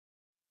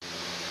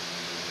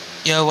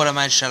Yo, what up,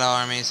 my Shadow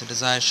Army? So,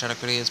 Desire Shadow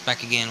Critics is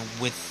back again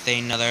with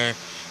another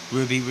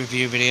RWBY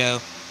review video.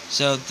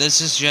 So,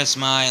 this is just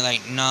my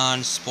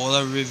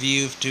non-spoiler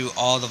review to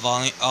all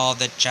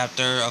the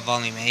chapter of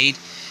Volume 8.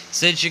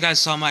 Since you guys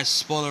saw my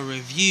spoiler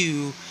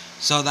review,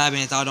 so that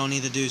means I don't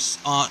need to do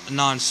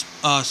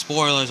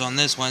spoilers on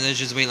this one. This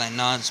just be like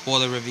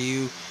non-spoiler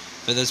review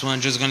for this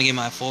one. Just gonna give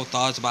my full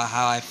thoughts about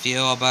how I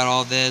feel about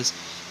all this.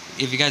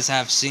 If you guys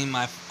have seen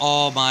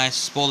all my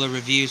spoiler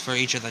reviews for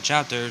each of the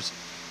chapters,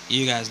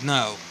 you guys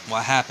know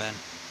what happened.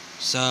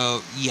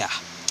 So, yeah.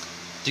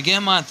 To get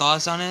my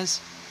thoughts on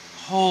this,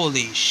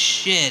 holy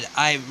shit,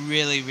 I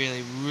really,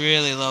 really,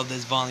 really love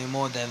this volume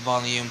more than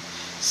Volume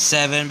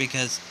 7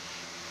 because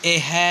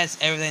it has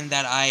everything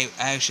that I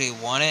actually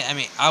wanted. I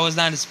mean, I was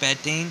not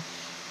expecting,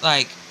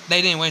 they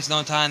didn't waste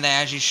no time. They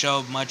actually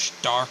showed much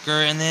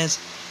darker in this.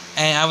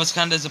 And I was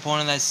kind of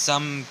disappointed that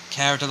some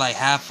character,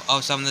 half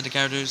of some of the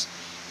characters,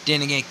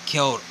 didn't get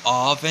killed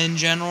off in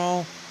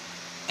general.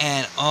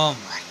 And, oh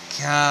my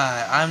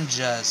God,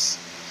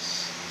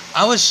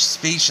 I was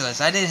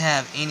speechless. I didn't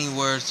have any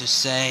words to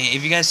say.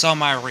 If you guys saw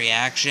my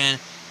reaction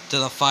to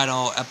the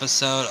final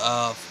episode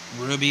of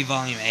RWBY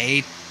Volume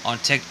 8 on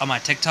my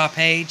TikTok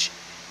page,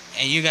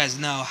 and you guys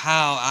know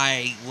how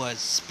I was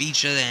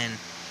speechless and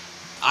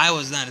I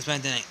was not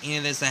expecting any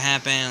of this to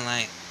happen.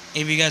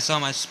 If you guys saw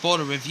my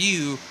spoiler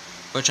review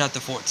for Chapter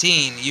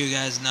 14, you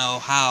guys know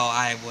how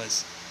I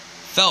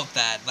felt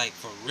that,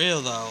 for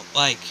real though.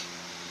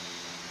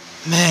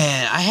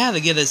 Man, I have to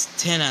give this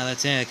 10 out of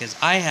 10 because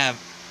I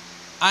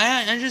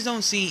just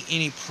don't see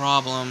any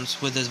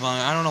problems with this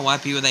volume. I don't know why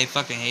they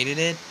fucking hated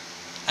it.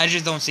 I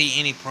just don't see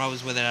any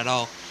problems with it at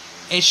all.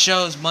 It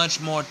shows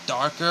much more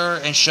darker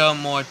and show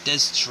more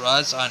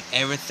distrust on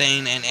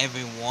everything and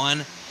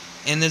everyone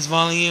in this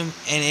volume,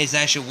 and it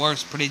actually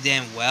works pretty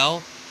damn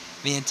well.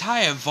 The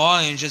entire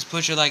volume just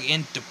puts you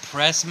in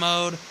depressed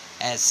mode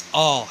as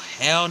all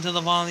hell into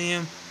the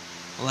volume.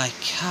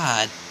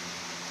 God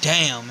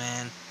damn,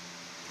 man.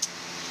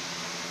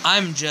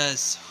 I'm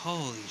just,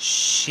 holy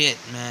shit,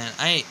 man.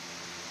 I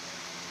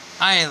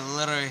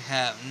literally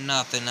have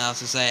nothing else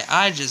to say.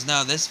 I just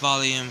know this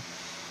volume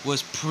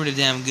was pretty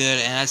damn good,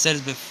 and I said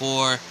it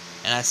before,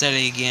 and I said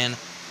it again,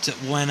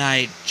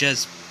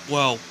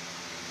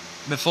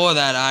 before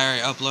that I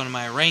already uploaded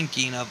my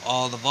ranking of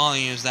all the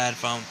volumes that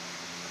from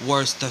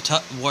worst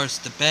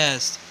to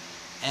best,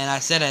 and I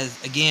said it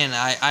again,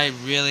 I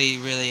really,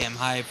 really am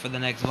hyped for the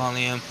next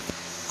volume.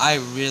 I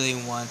really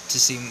want to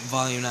see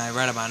Volume 9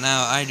 right about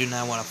now. I do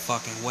not want to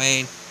fucking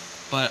wait.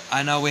 But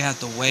I know we have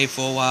to wait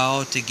for a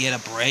while to get a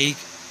break.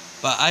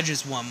 But I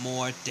just want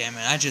more. Damn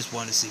it. I just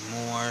want to see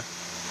more.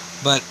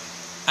 But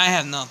I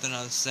have nothing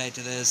else to say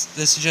to this.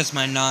 This is just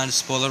my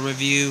non-spoiler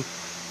review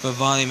for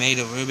Volume 8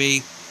 of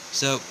RWBY.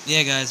 So,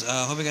 yeah, guys.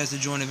 Hope you guys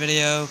enjoyed the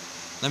video.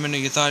 Let me know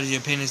your thoughts and your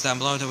opinions down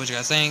below. Tell what you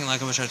guys think. Like,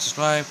 comment, share,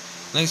 subscribe.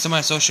 Links to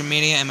my social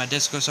media and my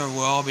Discord server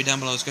will all be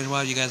down below.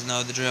 You guys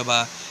know the drill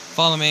by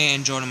follow me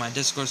and join my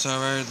Discord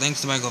server.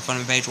 Links to my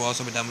GoFundMe page will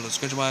also be down below the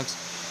description box.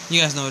 You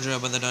guys know the drill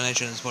by the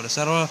donation and support,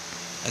 etc.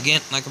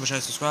 Again, like, comment,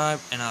 share, subscribe,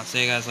 and I'll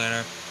see you guys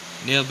later.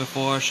 Kneel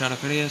before Shadow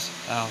Critics.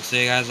 I'll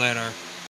see you guys later.